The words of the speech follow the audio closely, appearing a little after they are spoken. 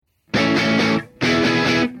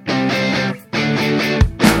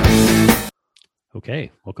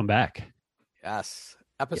Okay, welcome back. Yes.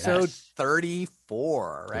 Episode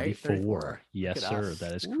 34, right? 34. Yes, sir.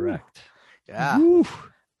 That is correct. Yeah. Woo.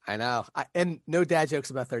 I know. And no dad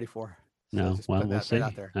jokes about 34. So No, just well, put we'll that see. right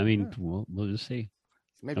out there. I mean, we'll just see.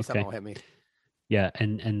 Maybe someone will hit me. Yeah,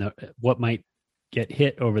 and what might get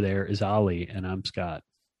hit over there is Ollie, and I'm Scott.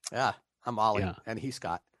 Yeah, I'm Ollie, and he's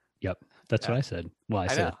Scott. Yep, that's what I said. Well,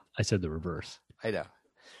 I said the reverse. I know.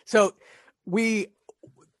 So we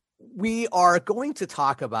are going to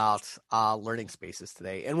talk about learning spaces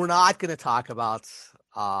today, and we're not going to talk about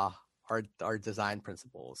our design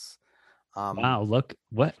principles. Wow, look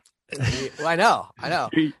what. I know.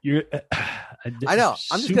 You're I know.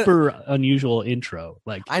 I'm super unusual intro.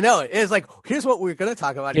 Like I know it's like here's what we're going to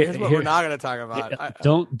talk about. Here's what we're not going to talk about.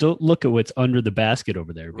 Don't look at what's under the basket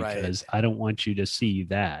over there because I don't want you to see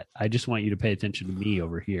that. I just want you to pay attention to me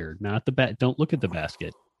over here, not the Don't look at the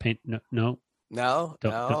basket. No.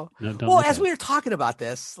 Well, as we were talking about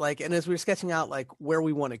this, and as we were sketching out where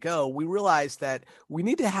we want to go, we realized that we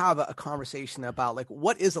need to have a conversation about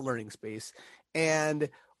what is a learning space and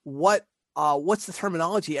what's the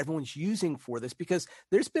terminology everyone's using for this, because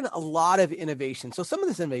there's been a lot of innovation. So some of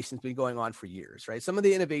this innovation has been going on for years, right? Some of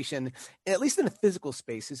the innovation, at least in the physical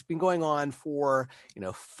space, has been going on for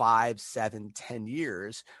 5, 7, 10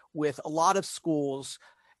 years with a lot of schools,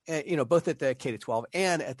 both at the K-12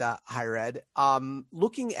 and at the higher ed,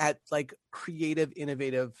 looking at creative,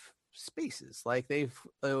 innovative spaces, they've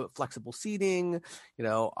flexible seating,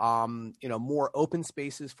 more open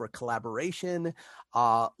spaces for collaboration,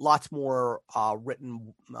 lots more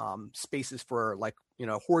written spaces for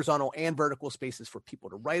horizontal and vertical spaces for people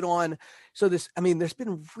to write on. So there's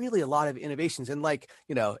been really a lot of innovations, and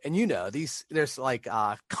there's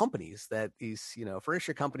companies that these,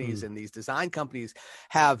 furniture companies and these design companies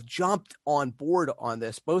have jumped on board on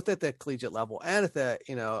this, both at the collegiate level and at the,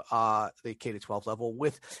 the K-12 level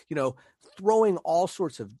with, throwing all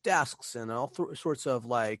sorts of desks and all sorts of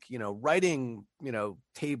writing,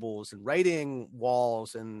 tables and writing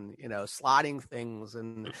walls and, slotting things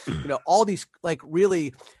and, all these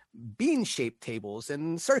really bean-shaped tables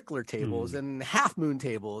and circular tables and half moon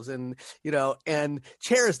tables and, and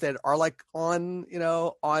chairs that are on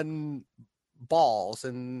balls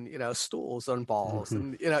and, stools on balls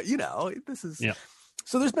and, this is,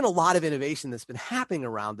 So there's been a lot of innovation that's been happening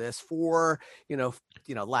around this for,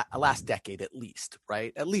 last decade at least,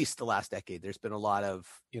 right? At least the last decade, there's been a lot of,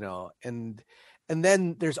 and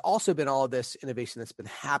then there's also been all of this innovation that's been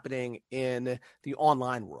happening in the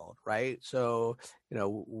online world, right? So,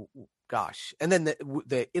 and then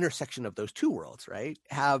the intersection of those two worlds, right,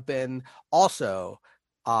 have been also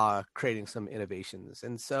creating some innovations.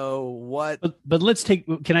 And so but let's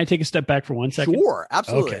can I take a step back for 1 second? Sure,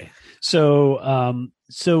 absolutely. Okay. So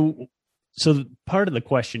so part of the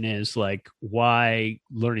question is why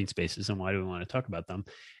learning spaces and why do we want to talk about them?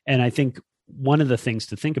 And I think one of the things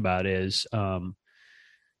to think about is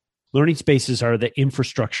learning spaces are the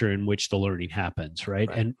infrastructure in which the learning happens, right?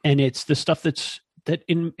 And it's the stuff that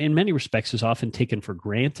in many respects is often taken for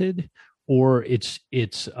granted, or it's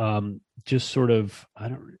just sort of,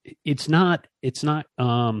 it's not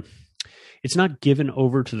given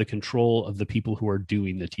over to the control of the people who are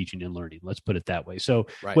doing the teaching and learning. Let's put it that way. So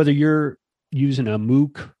whether you're using a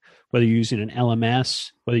MOOC, whether you're using an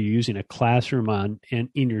LMS, whether you're using a classroom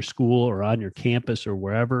in your school or on your campus or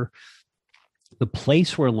wherever, the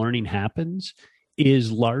place where learning happens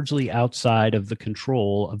is largely outside of the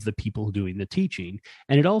control of the people doing the teaching.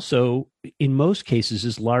 And it also, in most cases,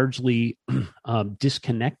 is largely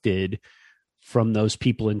disconnected from those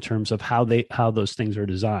people in terms of how those things are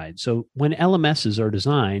designed. So when LMSs are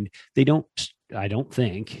designed, I don't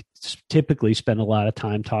think, typically spend a lot of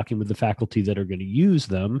time talking with the faculty that are going to use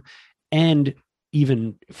them. And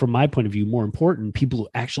even from my point of view, more important, people who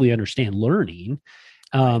actually understand learning.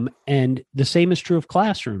 And the same is true of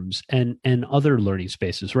classrooms and other learning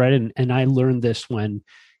spaces, right? And I learned this when,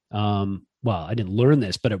 I didn't learn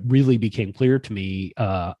this, but it really became clear to me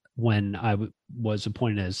when I was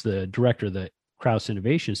appointed as the director of the Krause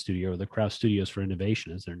Innovation Studio, or the Krause Studios for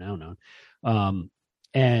Innovation, as they're now known.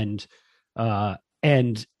 And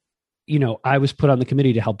I was put on the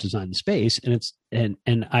committee to help design the space,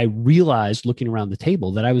 and I realized, looking around the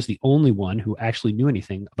table, that I was the only one who actually knew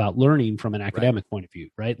anything about learning from an academic point of view,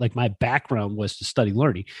 right? My background was to study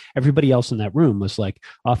learning. Everybody else in that room was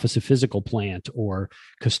Office of Physical Plant or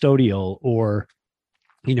custodial or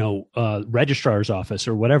registrar's office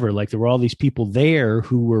or whatever. There were all these people there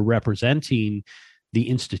who were representing the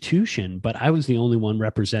institution, but I was the only one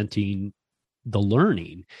representing the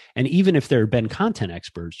learning. And even if there have been content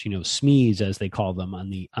experts, SMEs, as they call them on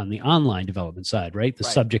the online development side, right? The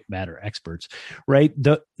subject matter experts, right?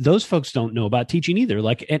 Those folks don't know about teaching either.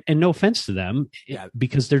 Like, and no offense to them,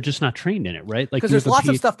 because they're just not trained in it, right? Like, because there's lots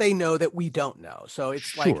of stuff they know that we don't know. So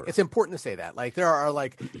it's like, it's important to say that. Like, there are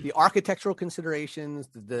like the architectural considerations,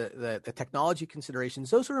 the technology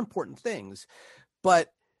considerations. Those are important things,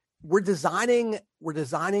 but we're designing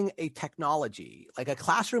a technology. Like, a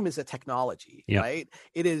classroom is a technology, right?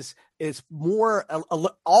 It's more,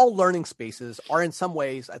 all learning spaces are in some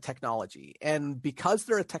ways a technology. And because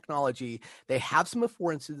they're a technology, they have some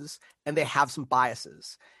affordances and they have some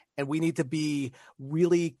biases. And we need to be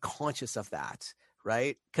really conscious of that,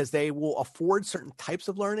 right? Because they will afford certain types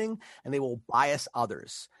of learning and they will bias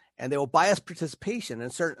others, and they will bias participation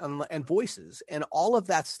and voices, and all of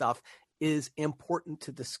that stuff is important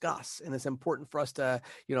to discuss, and it's important for us to,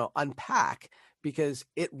 unpack, because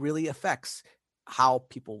it really affects how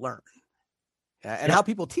people learn and how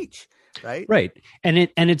people teach. Right. And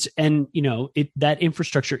that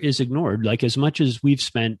infrastructure is ignored. Like, as much as we've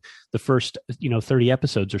spent the first, 30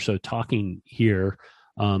 episodes or so talking here,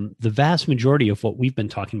 the vast majority of what we've been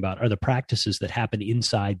talking about are the practices that happen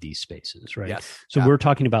inside these spaces. Right. Yes. So we're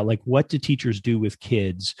talking about, like, what do teachers do with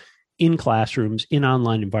kids in classrooms, in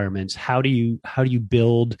online environments? How do you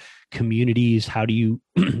build communities? How do you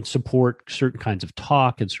support certain kinds of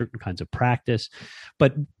talk and certain kinds of practice?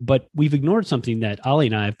 But we've ignored something that Ollie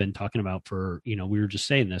and I have been talking about for, we were just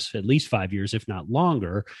saying this, at least 5 years, if not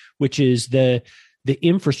longer, which is the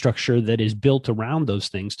infrastructure that is built around those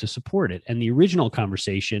things to support it. And the original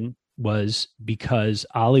conversation was because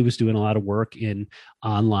Ollie was doing a lot of work in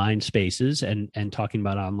online spaces and talking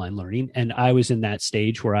about online learning. And I was in that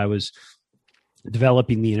stage where I was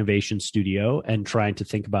developing the innovation studio and trying to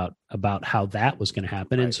think about how that was going to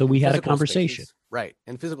happen. Right. And so we had a conversation. Spaces. Right.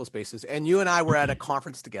 In physical spaces. And you and I were at a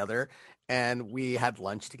conference together, and we had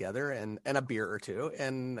lunch together and a beer or two.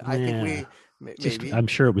 And I think we maybe, I'm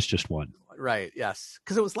sure it was just one. Right. Yes.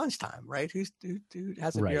 Because it was lunchtime, right? Who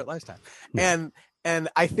has a beer at lunchtime? Yeah. And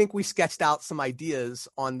I think we sketched out some ideas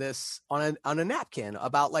on this on a napkin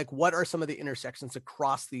about, like, what are some of the intersections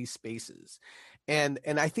across these spaces. And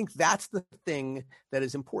I think that's the thing that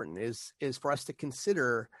is important is for us to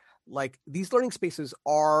consider, like, these learning spaces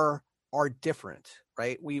are different,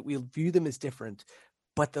 right? We view them as different,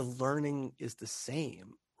 but the learning is the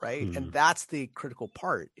same, right? Mm. And that's the critical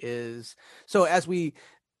part is, so as we,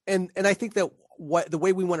 and I think that the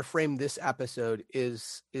way we want to frame this episode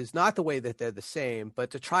is not the way that they're the same, but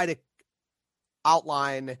to try to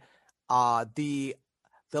outline the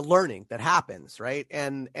learning that happens, right?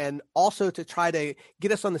 And also to try to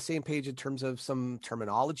get us on the same page in terms of some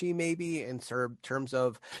terminology, maybe in terms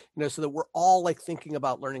of, so that we're all, like, thinking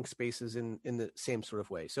about learning spaces in the same sort of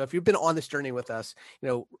way. So if you've been on this journey with us,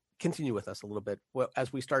 continue with us a little bit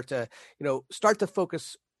as we start to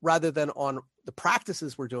focus rather than on the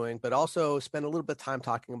practices we're doing, but also spend a little bit of time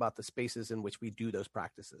talking about the spaces in which we do those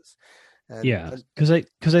practices. Because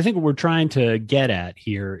I think what we're trying to get at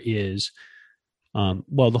here is,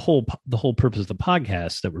 the whole purpose of the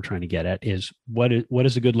podcast that we're trying to get at is what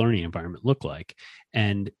does a good learning environment look like?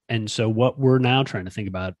 And so what we're now trying to think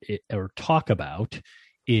about or talk about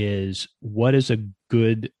is, what does a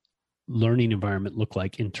good learning environment look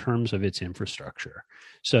like in terms of its infrastructure?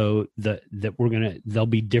 So there'll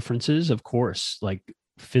be differences, of course, like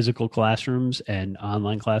physical classrooms and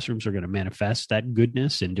online classrooms are going to manifest that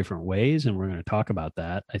goodness in different ways. And we're going to talk about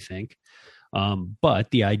that, I think.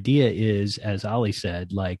 But the idea is, as Ollie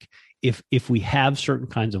said, like, if we have certain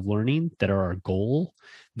kinds of learning that are our goal,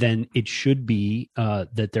 then it should be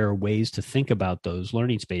that there are ways to think about those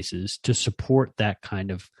learning spaces to support that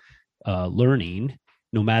kind of learning,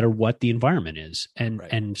 no matter what the environment is.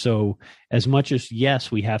 And so, as much as,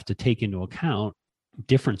 yes, we have to take into account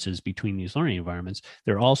differences between these learning environments,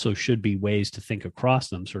 there also should be ways to think across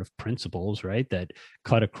them, sort of principles, right, that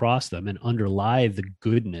cut across them and underlie the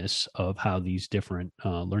goodness of how these different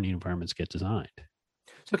learning environments get designed.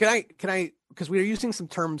 So can I, because we are using some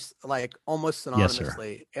terms like almost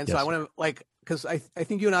synonymously. Yes, and so I want to, like, because I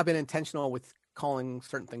think you and I have been intentional with calling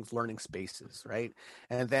certain things learning spaces, right?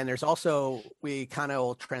 And then there's also, we kind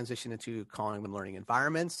of transition into calling them learning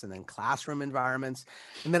environments, and then classroom environments.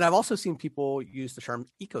 And then I've also seen people use the term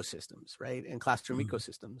ecosystems, right? And classroom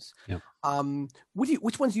ecosystems. Yeah.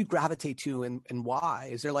 Which ones do you gravitate to, and why?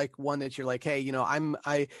 Is there like one that you're like, hey,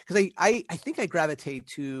 I think I gravitate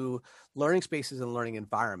to learning spaces and learning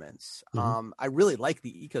environments. Mm-hmm. I really like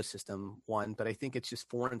the ecosystem one, but I think it's just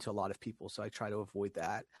foreign to a lot of people, so I try to avoid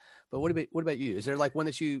that. But what about you? Is there like one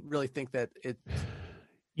that you really think that it?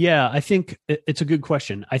 Yeah, I think it's a good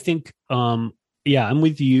question. I think, yeah, I'm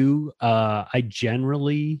with you. I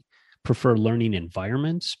generally prefer learning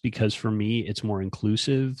environments because for me, it's more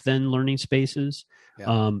inclusive than learning spaces.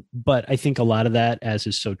 Yeah. But I think a lot of that, as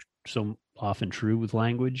is so often true with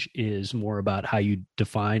language, is more about how you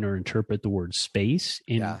define or interpret the word space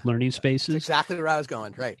in learning spaces. That's exactly where I was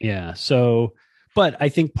going. Right. Yeah. So, but I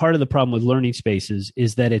think part of the problem with learning spaces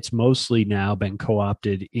is that it's mostly now been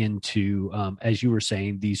co-opted into, as you were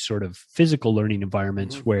saying, these sort of physical learning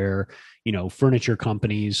environments where, furniture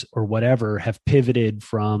companies or whatever have pivoted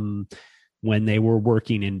from when they were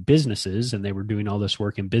working in businesses and they were doing all this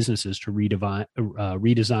work in businesses to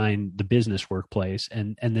redesign the business workplace.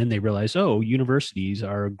 And then they realized, oh, universities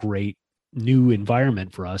are a great new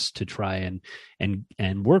environment for us to try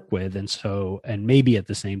and work with. And maybe at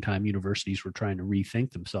the same time, universities were trying to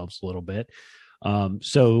rethink themselves a little bit.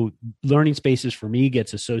 So learning spaces for me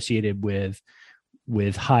gets associated with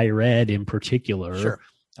higher ed in particular. Sure.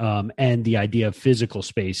 And the idea of physical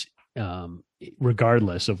space,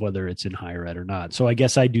 regardless of whether it's in higher ed or not. So I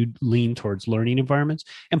guess I do lean towards learning environments.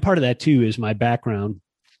 And part of that too is my background,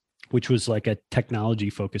 which was like a technology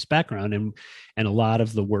focused background. And a lot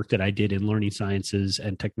of the work that I did in learning sciences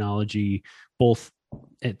and technology, both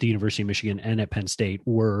at the University of Michigan and at Penn State,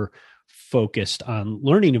 were focused on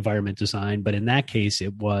learning environment design. But in that case,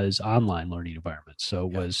 it was online learning environments. So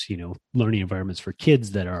it was, learning environments for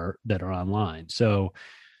kids that are online. So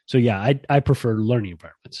yeah, I prefer learning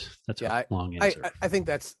environments. That's a long answer. I think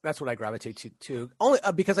that's what I gravitate to too. Only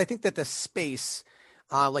because I think that the space,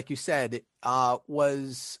 like you said,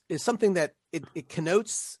 is something that it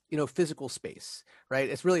connotes, physical space, right?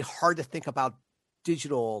 It's really hard to think about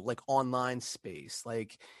digital, like online space,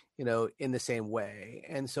 like, in the same way.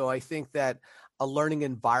 And so I think that a learning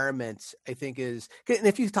environment, I think and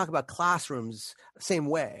if you talk about classrooms, same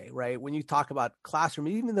way, right? When you talk about classroom,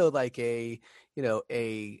 even though like a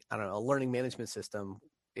learning management system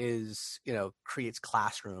is, creates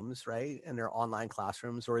classrooms, right? And they're online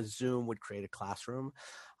classrooms, or a Zoom would create a classroom.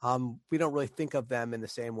 We don't really think of them in the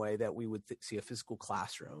same way that we would see a physical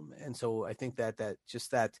classroom. And so I think that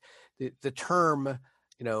the term,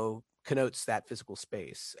 connotes that physical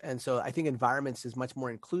space. And so I think environments is much more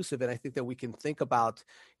inclusive. And I think that we can think about,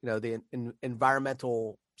 the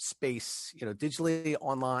environmental space, digitally,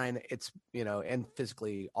 online, it's, and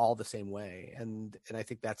physically all the same way. And I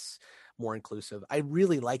think that's more inclusive. I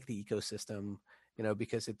really like the ecosystem,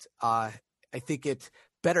 because it's, I think it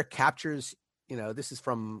better captures, this is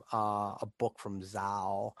from a book from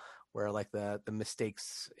Zhao, where like the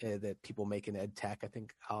mistakes that people make in ed tech. I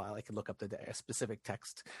think I can look up the specific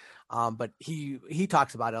text, but he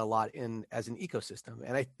talks about it a lot as an ecosystem,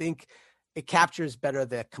 and I think it captures better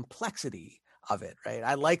the complexity of it. Right,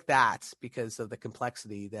 I like that because of the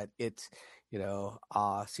complexity that it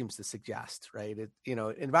seems to suggest. Right,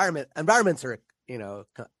 environments are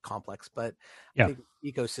complex, but I think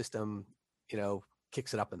ecosystem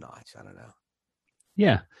kicks it up a notch. I don't know.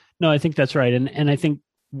 Yeah, no, I think that's right, and I think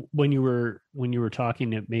when you were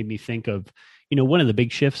talking, it made me think of, one of the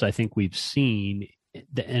big shifts I think we've seen,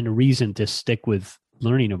 and a reason to stick with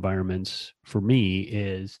learning environments for me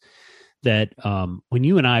is that when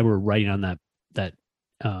you and I were writing on that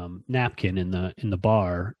napkin in the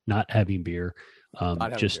bar, not having beer,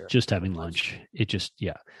 just having lunch. It just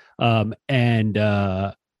and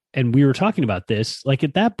we were talking about this, like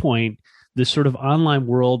at that point, the sort of online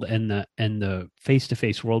world and the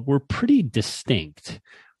face-to-face world were pretty distinct,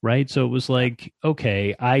 right? So it was like,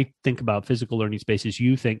 okay, I think about physical learning spaces,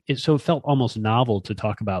 you think it, so it felt almost novel to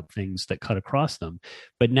talk about things that cut across them.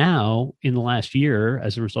 But now in the last year,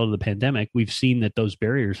 as a result of the pandemic, we've seen that those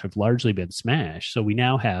barriers have largely been smashed. So we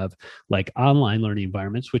now have like online learning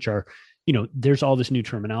environments, which are, there's all this new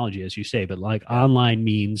terminology, as you say, but like online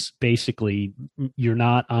means basically you're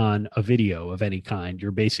not on a video of any kind.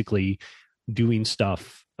 You're basically doing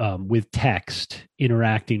stuff with text,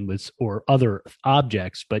 interacting with or other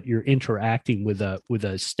objects, but you're interacting with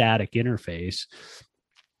a static interface.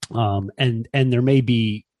 And there may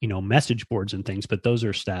be, message boards and things, but those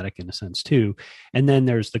are static in a sense too. And then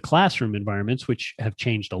there's the classroom environments, which have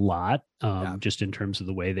changed a lot, just in terms of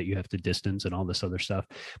the way that you have to distance and all this other stuff.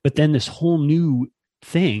 But then this whole new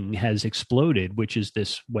thing has exploded, which is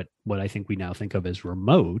this, what I think we now think of as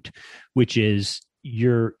remote, which is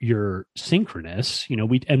you're synchronous,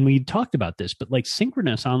 we talked about this, but like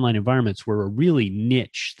synchronous online environments were a really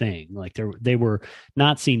niche thing. Like they were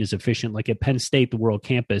not seen as efficient. Like at Penn State, the World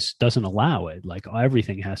Campus doesn't allow it. Like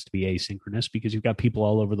everything has to be asynchronous because you've got people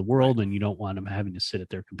all over the world and you don't want them having to sit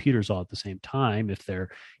at their computers all at the same time if they're,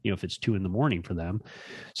 if it's 2 a.m. for them.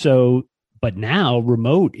 So, but now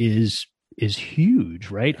remote is is huge,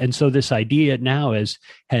 right? And so this idea now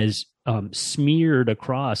has smeared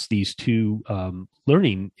across these two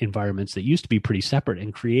learning environments that used to be pretty separate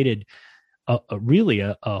and created really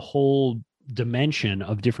a whole dimension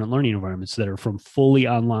of different learning environments that are from fully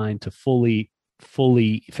online to fully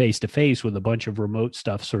face to face, with a bunch of remote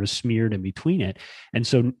stuff sort of smeared in between it. And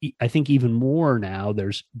so I think even more now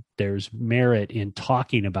there's merit in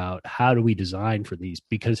talking about how do we design for these,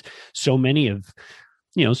 because so many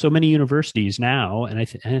universities now, and I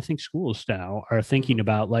think schools now are thinking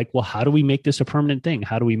about like, well, how do we make this a permanent thing?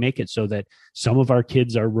 How do we make it so that some of our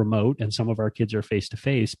kids are remote and some of our kids are face to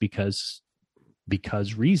face because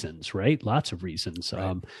reasons, right? Lots of reasons.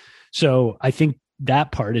 Right. So I think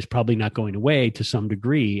that part is probably not going away to some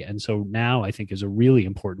degree. And so now I think is a really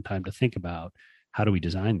important time to think about how do we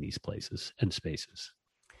design these places and spaces.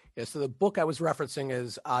 Yeah, so the book I was referencing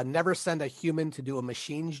is Never Send a Human to Do a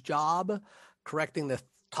Machine's Job, Correcting the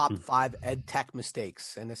Top 5 Ed Tech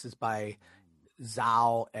Mistakes. And this is by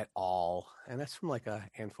Zhao et al. And that's from like a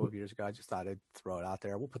handful of years ago. I just thought I'd throw it out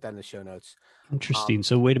there. We'll put that in the show notes. Interesting.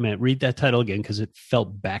 So wait a minute, read that title again, because it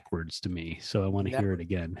felt backwards to me. So I want to hear it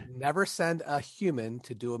again. Never send a human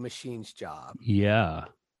to do a machine's job. Yeah.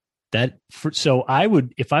 So I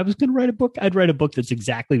would, if I was going to write a book, I'd write a book that's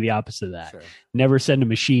exactly the opposite of that. Sure. Never send a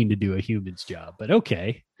machine to do a human's job. But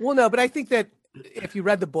okay. Well, no, but I think that if you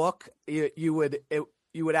read the book, you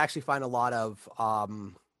would actually find a lot of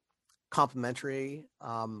complementary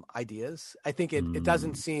ideas. I think it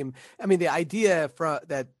doesn't seem. I mean, the idea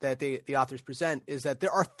that the authors present is that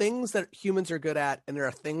there are things that humans are good at, and there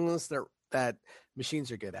are things that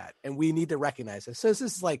machines are good at, and we need to recognize this. So this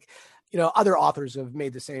is like, other authors have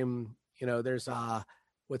made the same. There's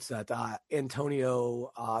what's that?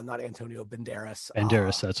 Antonio, not Antonio Banderas.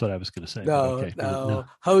 Banderas, that's what I was going to say. No, okay. No.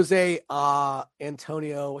 Jose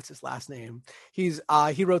Antonio, what's his last name? He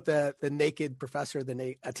wrote the Naked Professor,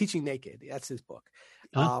 Teaching Naked. That's his book.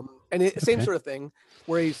 Same sort of thing,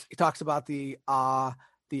 where he talks about the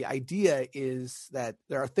idea is that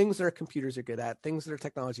there are things that our computers are good at, things that our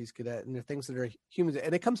technology is good at, and there are things that are humans.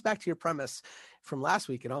 And it comes back to your premise from last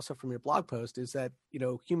week, and also from your blog post, is that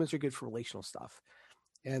humans are good for relational stuff,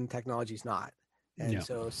 and technology's not. And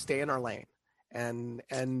so stay in our lane. And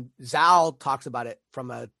Zhao talks about it from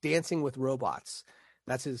a dancing with robots.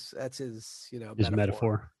 That's his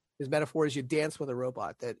metaphor. His metaphor is you dance with a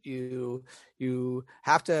robot, that you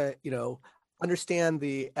have to, understand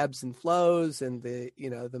the ebbs and flows and the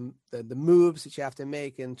moves that you have to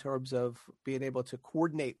make in terms of being able to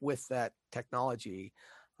coordinate with that technology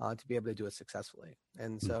to be able to do it successfully.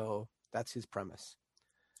 And so that's his premise.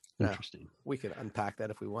 Interesting. We could unpack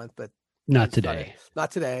that if we want, but not today.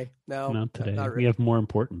 Not today. No, not today. Not really. We have more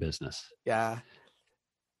important business. Yeah.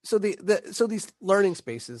 So so these learning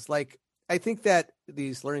spaces, like, I think that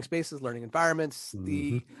these learning spaces, learning environments,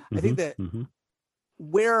 I think that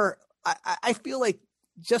where I feel like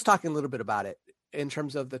just talking a little bit about it in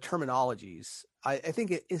terms of the terminologies, I think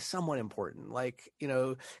it is somewhat important. Like,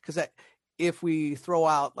 because if we throw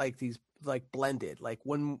out like these, like blended, like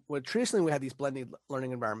when traditionally we had these blended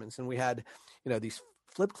learning environments, and we had, these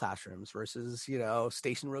flipped classrooms versus,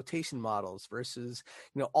 station rotation models versus,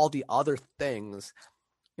 all the other things,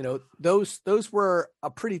 those were a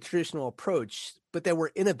pretty traditional approach, but they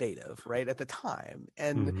were innovative, right, at the time.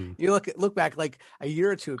 And you look back like a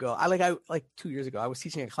year or two ago, I 2 years ago, I was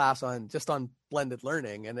teaching a class on blended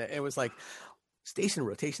learning, and it was like station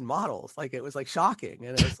rotation models. Like, it was like shocking.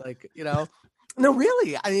 And it was like, no,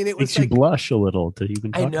 really. I mean, it was makes you blush a little to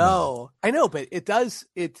even talk about it. I know, but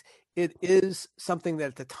it is something that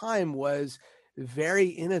at the time was very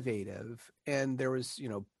innovative, and there was,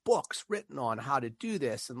 books written on how to do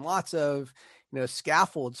this, and lots of,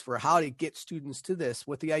 scaffolds for how to get students to this,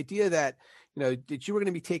 with the idea that, that you were going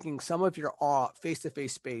to be taking some of your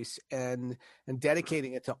face-to-face space and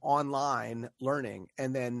dedicating it to online learning,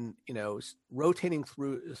 and then, rotating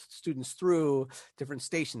through students through different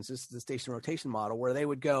stations. This is the station rotation model, where they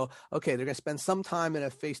would go, okay, they're going to spend some time in a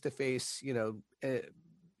face-to-face,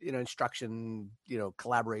 instruction,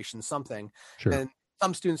 collaboration, something. Sure. And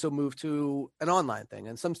some students will move to an online thing,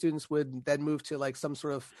 and some students would then move to like some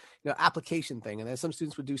sort of, application thing. And then some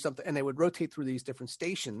students would do something, and they would rotate through these different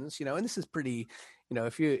stations, and this is pretty,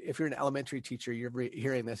 if you're an elementary teacher, you're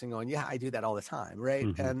hearing this and going, yeah, I do that all the time. Right.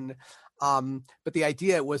 And, but the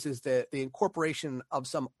idea is that the incorporation of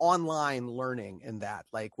some online learning in that,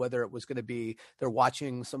 like whether it was going to be, they're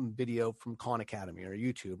watching some video from Khan Academy or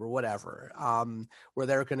YouTube or whatever, where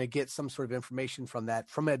they're going to get some sort of information from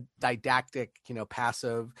that, from a didactic,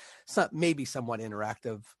 passive, maybe somewhat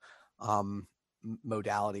interactive,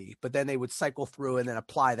 modality, but then they would cycle through and then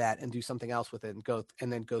apply that and do something else with it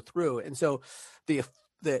and then go through. And so the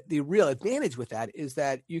real advantage with that is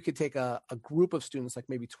that you could take a group of students, like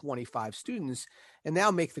maybe 25 students, and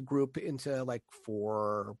now make the group into like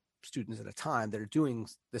 4 students at a time that are doing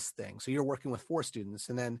this thing. So you're working with 4 students.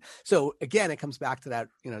 And then, so again, it comes back to that,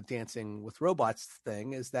 dancing with robots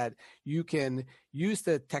thing, is that you can use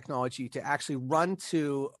the technology to actually run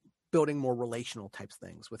to building more relational types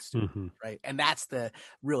things with students, right? And that's the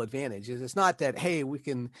real advantage. Is it's not that, hey, we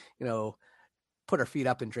can, put our feet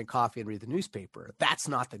up and drink coffee and read the newspaper. That's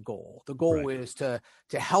not the goal. The goal is to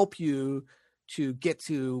help you to get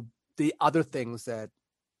to the other things that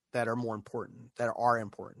are more important,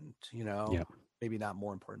 maybe not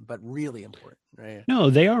more important, but really important, right? No,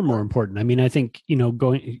 they are more important. I mean, I think,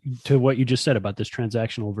 going to what you just said about this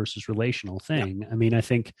transactional versus relational thing, I mean, I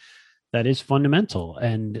think that is fundamental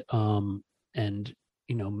and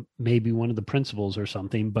maybe one of the principles or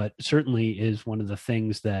something, but certainly is one of the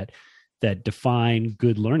things that define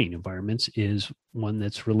good learning environments is one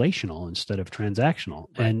that's relational instead of transactional.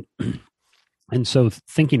 Right. And so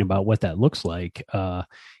thinking about what that looks like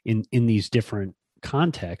in these different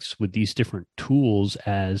contexts with these different tools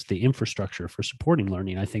as the infrastructure for supporting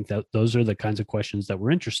learning, I think that those are the kinds of questions that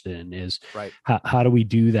we're interested in is how do we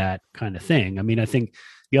do that kind of thing? I mean, I think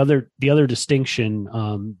the other distinction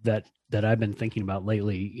that I've been thinking about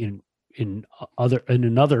lately in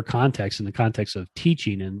another context, in the context of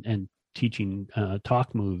teaching and teaching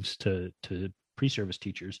talk moves to pre-service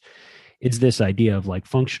teachers, is this idea of like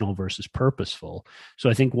functional versus purposeful. So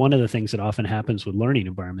I think one of the things that often happens with learning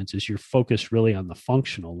environments is you're focused really on the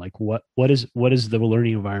functional, like what is the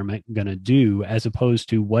learning environment going to do, as opposed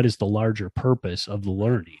to what is the larger purpose of the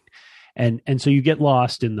learning. And so you get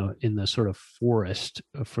lost in the sort of forest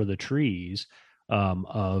for the trees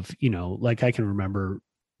of, like I can remember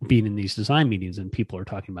being in these design meetings and people are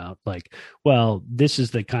talking about like, well, this is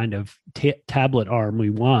the kind of tablet arm we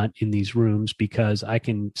want in these rooms because I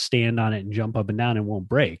can stand on it and jump up and down and won't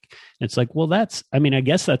break. And it's like, well, I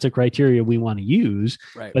guess that's a criteria we want to use,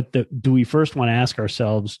 right? But do we first want to ask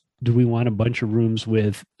ourselves, do we want a bunch of rooms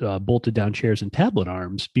with bolted down chairs and tablet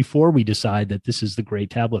arms before we decide that this is the great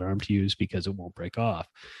tablet arm to use because it won't break off?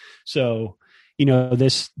 So,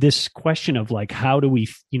 this question of like, how do we,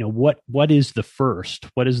 what is the first,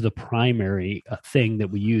 what is the primary thing that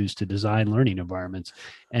we use to design learning environments?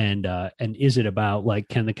 And is it about like,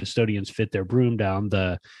 can the custodians fit their broom down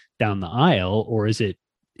the aisle, or is it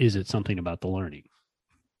something about the learning?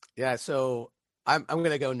 Yeah. So I'm going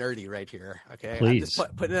to go nerdy right here. Okay. Please. I'm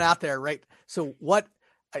just putting it out there. Right. So what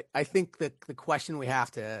I think that the question we have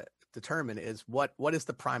to determine is what is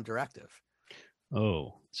the prime directive?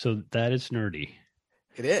 Oh, so that is nerdy.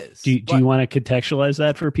 It is. Do you want to contextualize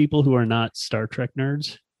that for people who are not Star Trek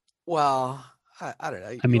nerds? Well, I don't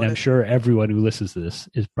know. I mean, I'm sure everyone who listens to this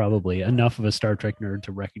is probably enough of a Star Trek nerd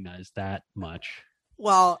to recognize that much.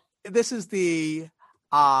 Well, this is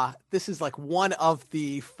like one of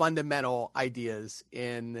the fundamental ideas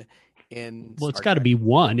in well, it's got to be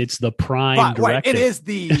one. It's the prime directive. Right. It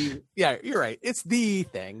is yeah, you're right. It's the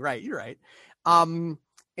thing, right? You're right. And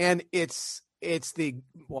it's the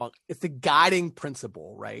guiding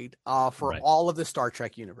principle, right? For all of the Star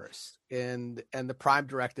Trek universe. And the prime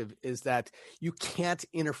directive is that you can't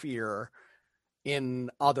interfere in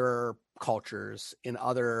other cultures, in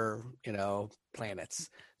other, planets.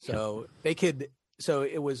 So so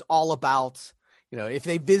it was all about, if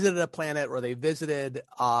they visited a planet or they visited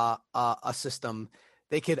a system,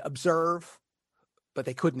 they could observe, but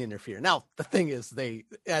they couldn't interfere. Now, the thing is, I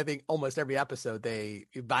think almost every episode they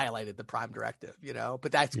violated the prime directive,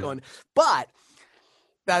 but that's but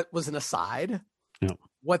that was an aside.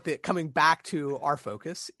 Yeah. Coming back to our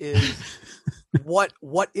focus is what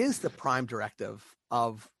is the prime directive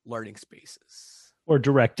of learning spaces? Or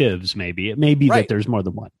directives, maybe. It may be that there's more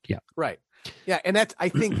than one. Yeah. Right. Yeah. And I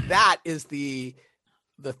think that is the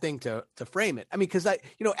thing to frame it. I mean, because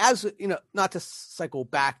not to cycle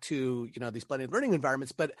back to, these blended learning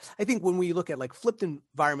environments, but I think when we look at like flipped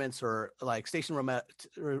environments or like station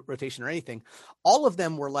rotation or anything, all of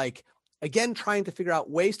them were like, again, trying to figure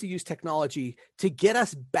out ways to use technology to get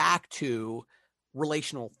us back to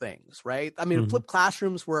relational things, right? I mean, flipped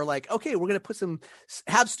classrooms were like, okay, we're going to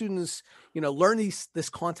have students, learn this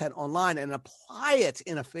content online and apply it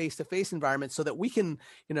in a face-to-face environment so that we can,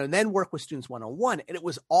 then work with students one-on-one. And it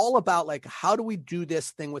was all about like, how do we do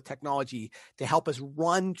this thing with technology to help us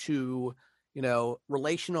run to,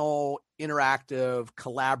 relational, interactive,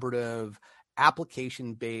 collaborative,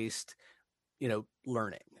 application-based,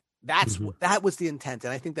 learning. that was the intent.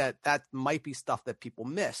 And I think that might be stuff that people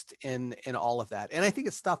missed in all of that. And I think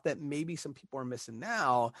it's stuff that maybe some people are missing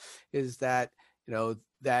now, is that,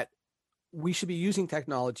 that we should be using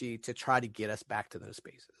technology to try to get us back to those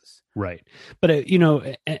spaces. Right. But,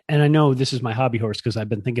 and I know this is my hobby horse because I've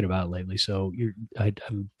been thinking about it lately. So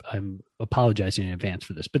I'm apologizing in advance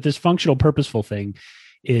for this, but this functional purposeful thing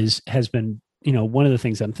has been, one of the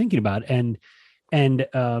things I'm thinking about. And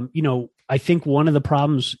I think one of the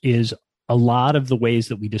problems is a lot of the ways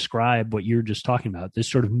that we describe what you're just talking about, this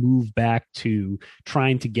sort of move back to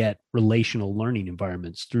trying to get relational learning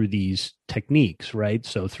environments through these techniques, right?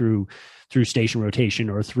 So through station rotation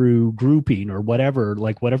or through grouping or whatever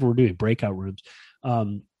we're doing, breakout rooms.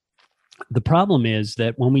 The problem is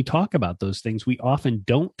that when we talk about those things, we often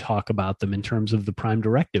don't talk about them in terms of the prime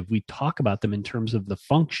directive. We talk about them in terms of the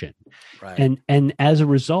function. Right. And as a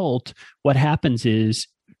result, what happens is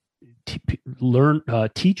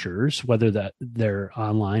teachers, whether that they're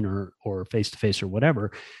online or face-to-face or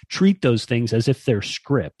whatever, treat those things as if they're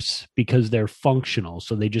scripts because they're functional.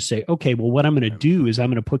 So they just say, okay, well, what I'm going to do is I'm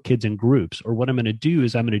going to put kids in groups, or what I'm going to do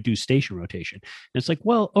is I'm going to do station rotation. And it's like,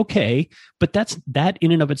 well, okay, but that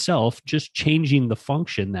in and of itself, just changing the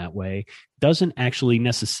function that way doesn't actually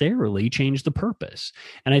necessarily change the purpose.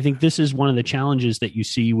 And I think this is one of the challenges that you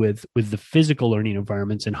see with the physical learning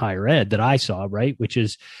environments in higher ed that I saw, right? Which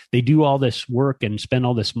is they do all this work and spend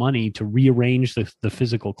all this money to rearrange the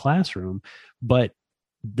physical classroom, but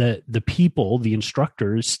the people, the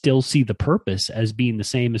instructors, still see the purpose as being the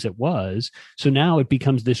same as it was. So now it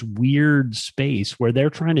becomes this weird space where they're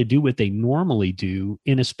trying to do what they normally do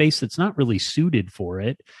in a space that's not really suited for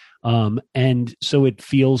it. And so it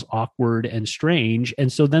feels awkward and strange.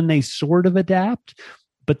 And so then they sort of adapt,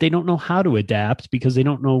 but they don't know how to adapt because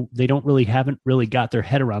haven't really got their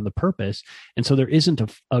head around the purpose. And so there isn't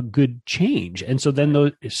a good change. And so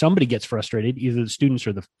then if somebody gets frustrated, either the students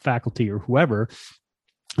or the faculty or whoever,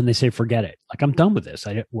 and they say, forget it. Like, I'm done with this.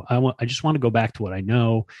 I just want to go back to what I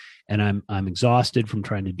know. And I'm exhausted from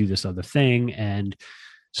trying to do this other thing. And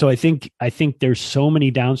so I think there's so many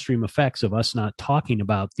downstream effects of us not talking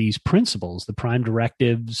about these principles, the prime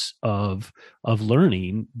directives of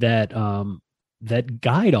learning that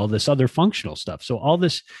guide all this other functional stuff. So all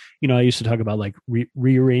this, I used to talk about like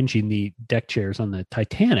rearranging the deck chairs on the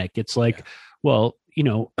Titanic. It's like, well,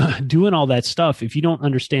 doing all that stuff, if you don't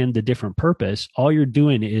understand the different purpose, all you're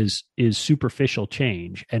doing is superficial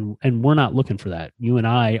change. And we're not looking for that. You and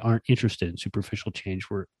I aren't interested in superficial change.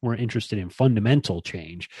 We're interested in fundamental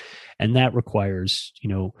change. And that requires,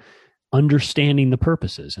 understanding the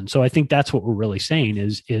purposes. And so I think that's what we're really saying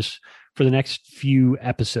is for the next few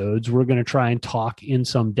episodes, we're going to try and talk in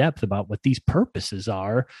some depth about what these purposes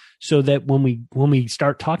are, so that when we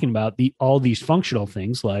start talking about all these functional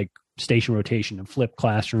things like station rotation and flipped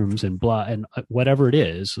classrooms and blah and whatever it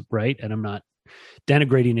is, right? And I'm not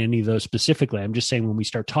denigrating any of those specifically. I'm just saying when we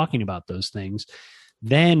start talking about those things,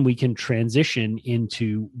 then we can transition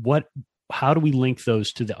into how do we link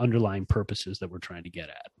those to the underlying purposes that we're trying to get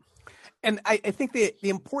at. And I think the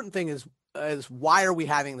important thing is why are we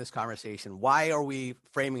having this conversation? Why are we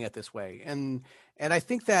framing it this way? And I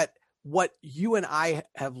think that what you and I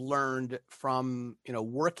have learned from,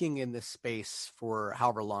 working in this space for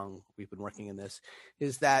however long we've been working in this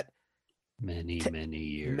is that many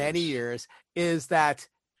years is that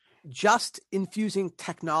just infusing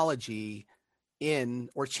technology in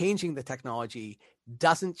or changing the technology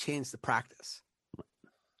doesn't change the practice.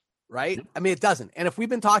 Right? I mean, it doesn't. And if we've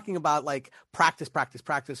been talking about like practice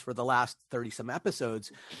for the last 30 some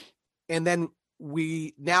episodes, and then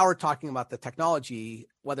we now are talking about the technology,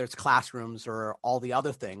 whether it's classrooms or all the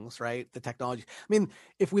other things, right? The technology. I mean,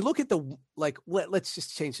 if we look at let's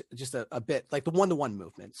just change just a bit, like the one-to-one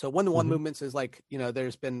movement. So one-to-one movements is like,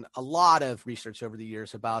 there's been a lot of research over the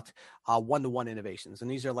years about one-to-one innovations. And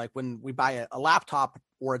these are like when we buy a laptop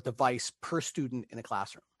or a device per student in a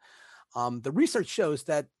classroom. The research shows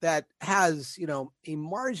that has, a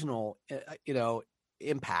marginal,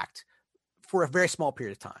 impact for a very small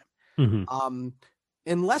period of time. Mm-hmm.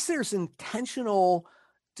 Unless there's intentional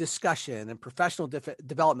discussion and professional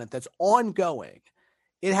development that's ongoing,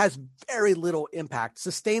 it has very little impact,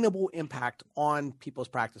 sustainable impact on people's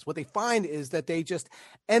practice. What they find is that they just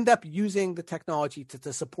end up using the technology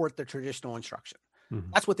to support their traditional instruction. Mm-hmm.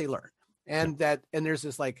 That's what they learn. And there's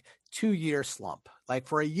this like 2-year slump. Like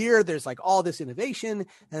for a year, there's like all this innovation.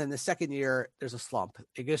 And then the second year, there's a slump.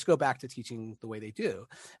 They just go back to teaching the way they do.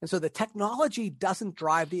 And so the technology doesn't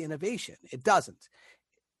drive the innovation. It doesn't.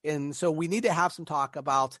 And so we need to have some talk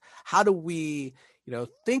about how do we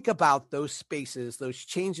think about those spaces, those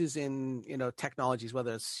changes in, technologies,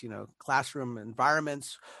 whether it's, classroom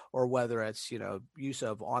environments or whether it's, use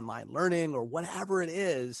of online learning or whatever it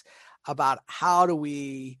is, about how do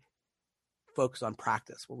we focus on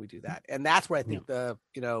practice when we do that. And that's where I think the,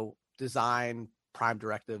 design prime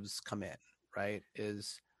directives come in, right?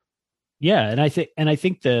 And I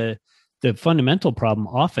think the fundamental problem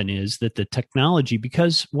often is that the technology,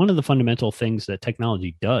 because one of the fundamental things that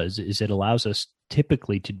technology does is it allows us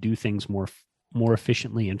typically to do things more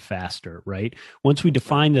efficiently and faster, right? Once we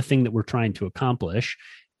define the thing that we're trying to accomplish,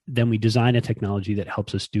 then we design a technology that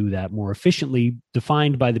helps us do that more efficiently,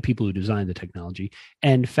 defined by the people who design the technology,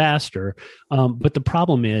 and faster. But the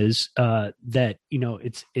problem is that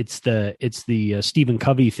it's the Stephen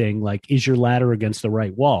Covey thing. Like, is your ladder against the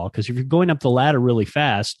right wall? Because if you're going up the ladder really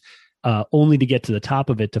fast, only to get to the top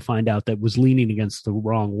of it to find out that was leaning against the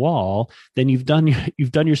wrong wall, then you've done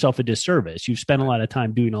yourself a disservice. You've spent a lot of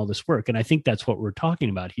time doing all this work. And I think that's what we're talking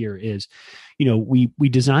about here is, we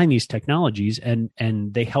design these technologies and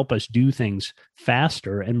they help us do things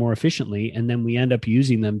faster and more efficiently. And then we end up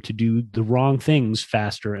using them to do the wrong things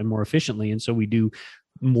faster and more efficiently. And so we do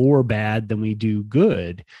more bad than we do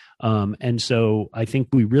good. And so I think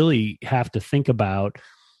we really have to think about,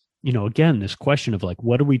 again, this question of like,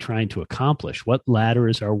 what are we trying to accomplish? What ladder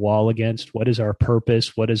is our wall against? What is our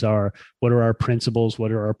purpose? What are our principles?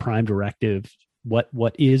 What are our prime directives?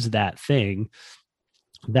 What is that thing?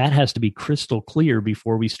 That has to be crystal clear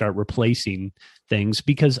before we start replacing things,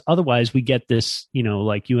 because otherwise we get this,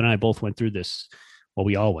 like you and I both went through this. Well,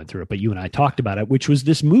 we all went through it, but you and I talked about it, which was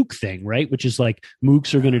this MOOC thing, right? Which is like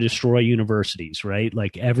MOOCs are going to destroy universities, right?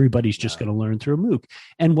 Like everybody's just going to learn through a MOOC.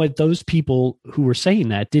 And what those people who were saying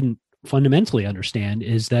that didn't fundamentally understand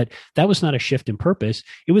is that was not a shift in purpose.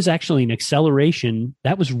 It was actually an acceleration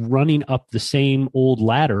that was running up the same old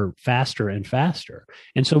ladder faster and faster.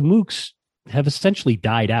 And so MOOCs have essentially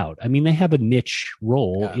died out. I mean, they have a niche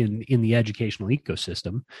role in the educational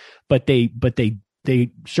ecosystem, but they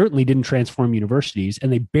certainly didn't transform universities,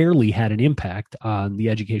 and they barely had an impact on the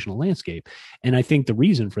educational landscape. And I think the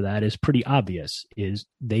reason for that is pretty obvious: is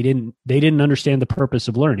they didn't understand the purpose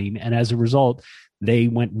of learning, and as a result, they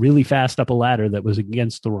went really fast up a ladder that was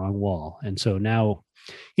against the wrong wall. And so now,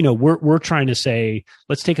 we're trying to say,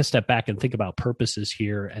 let's take a step back and think about purposes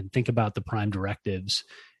here, and think about the prime directives,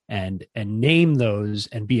 and name those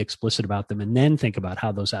and be explicit about them, and then think about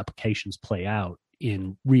how those applications play out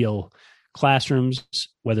in real classrooms,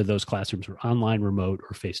 whether those classrooms are online, remote,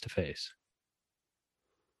 or face-to-face.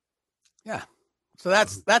 Yeah. So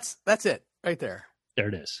that's it right there. There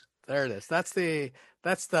it is. That's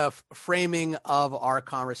the framing of our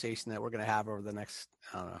conversation that we're going to have over the next,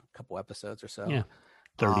 couple episodes or so. Yeah.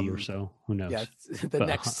 30 or so. Who knows? Yeah.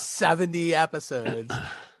 Next 70 episodes.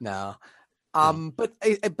 No. But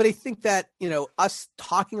I think that, us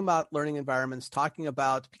talking about learning environments,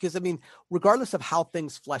 because I mean, regardless of how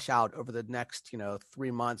things flesh out over the next,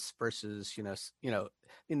 3 months versus,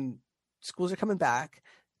 in schools are coming back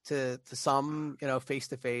to some,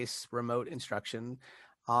 face-to-face remote instruction.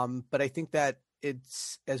 But I think that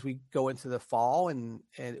it's, as we go into the fall and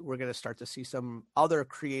we're going to start to see some other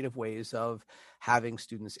creative ways of having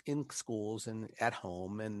students in schools and at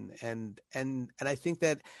home. And I think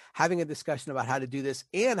that having a discussion about how to do this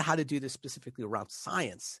and how to do this specifically around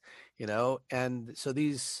science, and so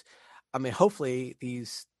hopefully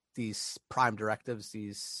these prime directives,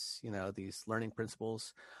 these learning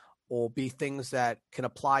principles will be things that can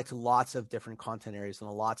apply to lots of different content areas and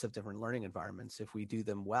lots of different learning environments if we do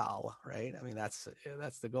them well, right? I mean, that's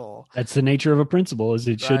the goal. That's the nature of a principle, is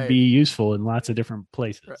it should be useful in lots of different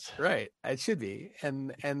places. Right. It should be.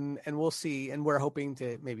 And we'll see. And we're hoping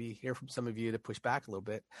to maybe hear from some of you to push back a little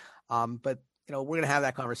bit. But we're going to have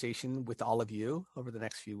that conversation with all of you over the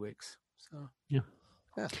next few weeks. So yeah.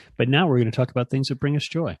 But now we're going to talk about things that bring us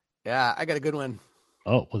joy. Yeah, I got a good one.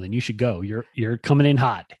 Oh, well, then you should go. You're coming in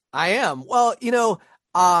hot. I am. Well,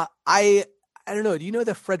 I don't know. Do you know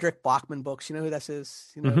the Frederick Bachman books? You know who this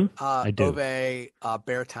is? I do. Ove,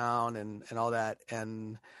 Beartown, and all that.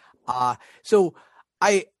 And so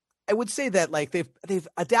I would say that like they've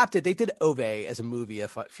adapted. They did Ove as a movie a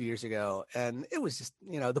few years ago, and it was just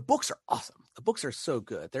the books are awesome. The books are so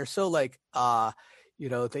good. They're so like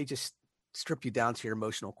they just strip you down to your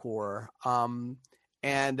emotional core.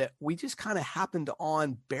 And we just kind of happened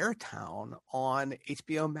on Beartown on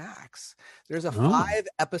HBO Max. There's a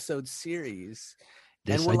 5-episode series.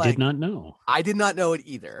 This I did not know. I did not know it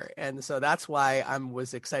either. And so that's why I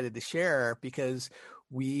was excited to share, because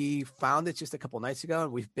we found it just a couple nights ago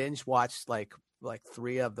and we've binge watched like like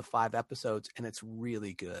 3 of the 5 episodes, and it's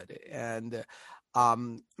really good. And I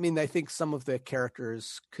mean, I think some of the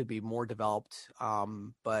characters could be more developed,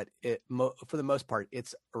 but for the most part,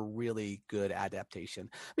 it's a really good adaptation.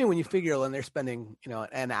 I mean, when you figure when they're spending,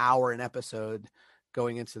 an hour an episode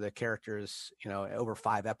going into the characters, over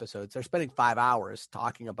 5 episodes, they're spending 5 hours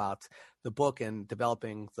talking about the book and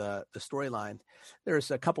developing the storyline.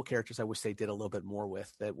 There's a couple characters I wish they did a little bit more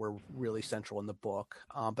with that were really central in the book.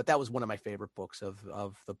 But that was one of my favorite books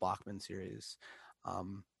of the Bachman series.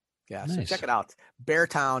 Yeah, nice. So check it out.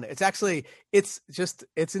 Beartown.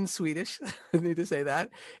 It's in Swedish. I need to say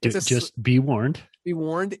that. Just be warned. Be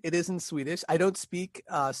warned. It is in Swedish. I don't speak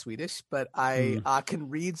Swedish, but I can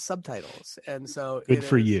read subtitles, and so good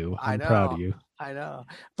for you. I'm proud of you. I know,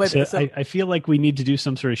 but I feel like we need to do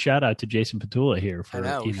some sort of shout out to Jason Petula here for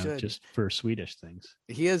just for Swedish things.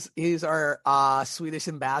 He's our Swedish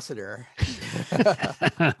ambassador.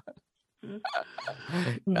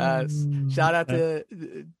 Shout out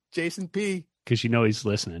to Jason P. Because he's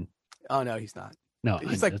listening. Oh no, he's not. No,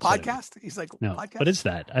 he's like podcast. He's like no. Podcast? What is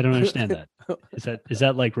that? I don't understand that. Is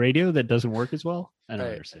that like radio that doesn't work as well? I don't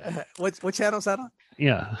understand. What channel is that on?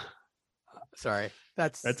 Yeah. Sorry,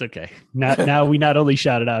 that's okay. Now we not only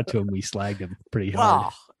shouted out to him, we slagged him pretty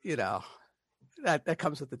hard. Well, that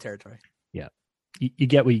comes with the territory. Yeah, you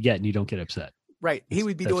get what you get, and you don't get upset. Right. He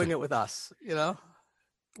would be doing it with us.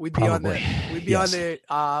 We'd be on the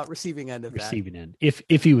receiving end of that. Receiving end.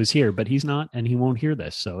 If he was here, but he's not, and he won't hear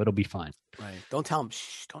this, so it'll be fine. Right. Don't tell him.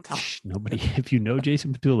 Shh. Don't tell him. Nobody. If you know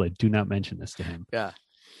Jason Petula, do not mention this to him. Yeah.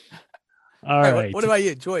 All right. What about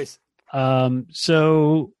you, Joyce?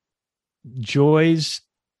 So Joy's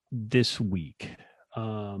this week.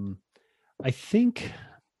 I think,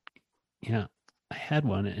 I had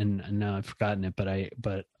one, and now I've forgotten it,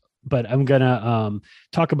 but I'm going to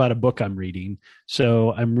talk about a book I'm reading.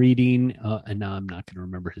 So I'm reading, and now I'm not going to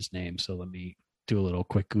remember his name. So let me do a little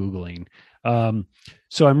quick Googling.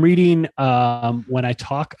 So I'm reading what I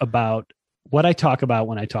talk about when I talk about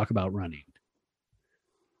running.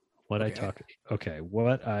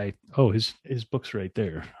 His book's right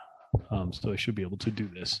there. So I should be able to do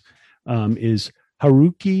this. Is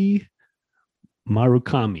Haruki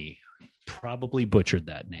Murakami. Probably butchered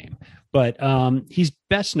that name, but he's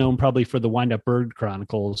best known probably for the Wind Up Bird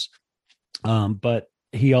Chronicles. But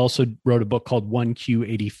he also wrote a book called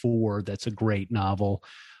 1Q84. That's a great novel.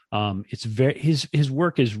 It's his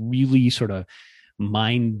work is really sort of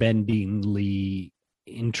mind-bendingly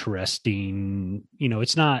interesting.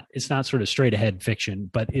 It's not sort of straight ahead fiction,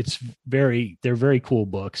 but they're very cool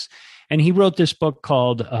books. And he wrote this book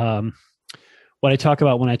called What I Talk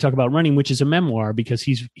About When I Talk About Running, which is a memoir because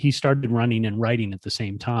he started running and writing at the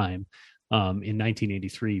same time in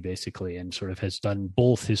 1983, basically, and sort of has done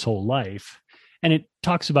both his whole life. And it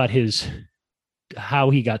talks about how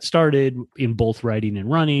he got started in both writing and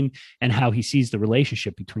running and how he sees the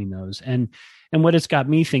relationship between those. And what it's got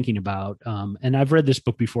me thinking about, and I've read this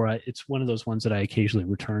book before. It's one of those ones that I occasionally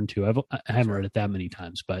return to. I haven't read it that many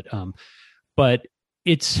times, but I'm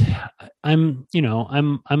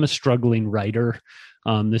a struggling writer.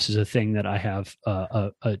 This is a thing that I have,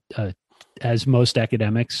 as most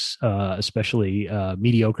academics, especially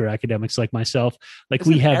mediocre academics like myself,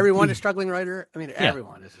 everyone a struggling writer. I mean,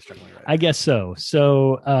 everyone is a struggling writer. I guess so.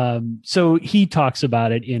 So he talks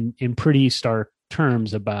about it in pretty stark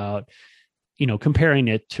terms about, comparing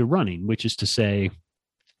it to running, which is to say,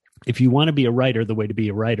 if you want to be a writer, the way to be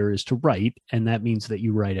a writer is to write. And that means that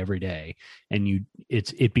you write every day and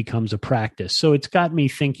it becomes a practice. So it's got me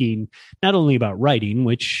thinking not only about writing,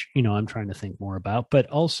 which, I'm trying to think more about, but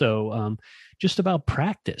also just about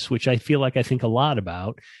practice, which I feel like I think a lot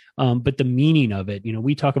about. But the meaning of it,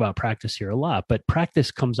 we talk about practice here a lot, but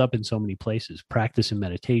practice comes up in so many places. Practice in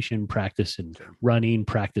meditation, practice in running,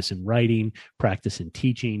 practice in writing, practice in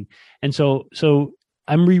teaching. And so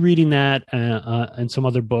I'm rereading that and some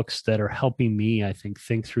other books that are helping me, I think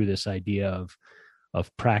through this idea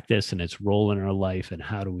of practice and its role in our life and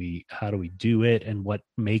how do we do it and what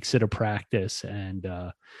makes it a practice. And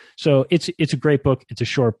so it's a great book. It's a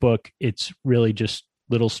short book. It's really just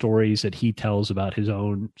little stories that he tells about his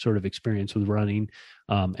own sort of experience with running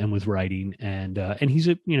and with writing. And he's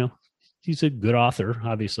a good author,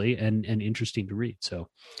 obviously, and interesting to read. So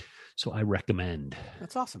I recommend.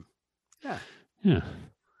 That's awesome. Yeah. Yeah.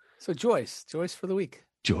 So Joyce for the week.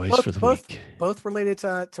 Week. Both related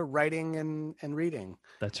to writing and reading.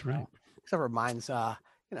 That's right. Except for mine's,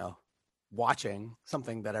 watching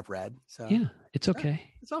something that I've read. So yeah, it's okay.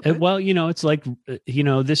 It's okay. Well, it's like,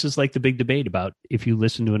 this is like the big debate about if you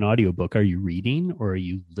listen to an audiobook, are you reading or are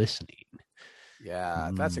you listening? Yeah,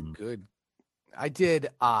 that's a good I did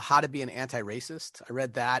How to Be an Anti-Racist. I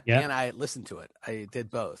read that and I listened to it. I did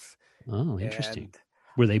both. Oh, interesting. And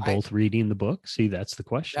were they both reading the book? See, that's the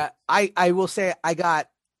question. I will say I got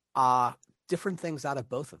different things out of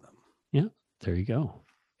both of them. Yeah, there you go.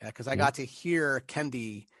 Yeah, because I got to hear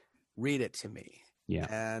Kendi read it to me. Yeah,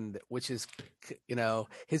 and which is,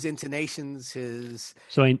 his intonations, his.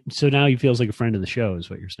 So now he feels like a friend of the show, is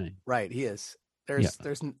what you're saying. Right, he is.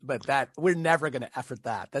 But that we're never going to effort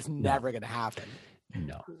that. That's never going to happen.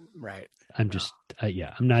 No. Right. I'm just,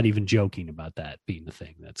 I'm not even joking about that being the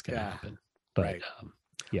thing that's going to happen. But right.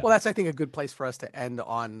 Well, that's, I think, a good place for us to end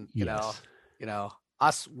on, you know,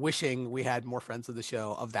 us wishing we had more friends of the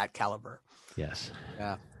show of that caliber. Yes.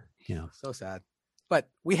 Yeah. Yeah. So sad. But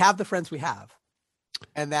we have the friends we have,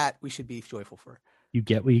 and that we should be joyful for. You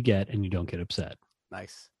get what you get, and you don't get upset.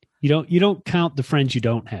 Nice. You don't count the friends you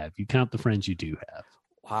don't have. You count the friends you do have.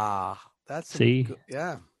 Wow. That's Write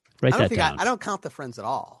that down. I don't count the friends at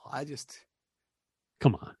all. I just.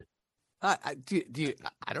 Come on. I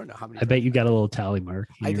don't know how many. I bet you got a little tally mark.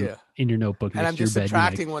 In your notebook, and I'm just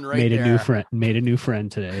subtracting one right there. Made a new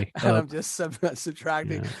friend today. And I'm just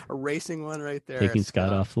subtracting, erasing one right there. Taking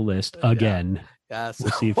Scott off the list again. Yeah, so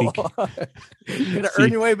we'll see if he can. You're gonna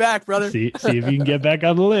earn your way back, brother. See if you can get back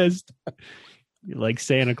on the list. You're like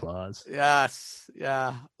Santa Claus. Yes,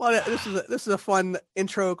 yeah. Well, this is a fun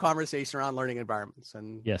intro conversation around learning environments,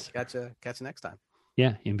 and catch you next time.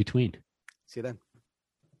 Yeah, in between. See you then.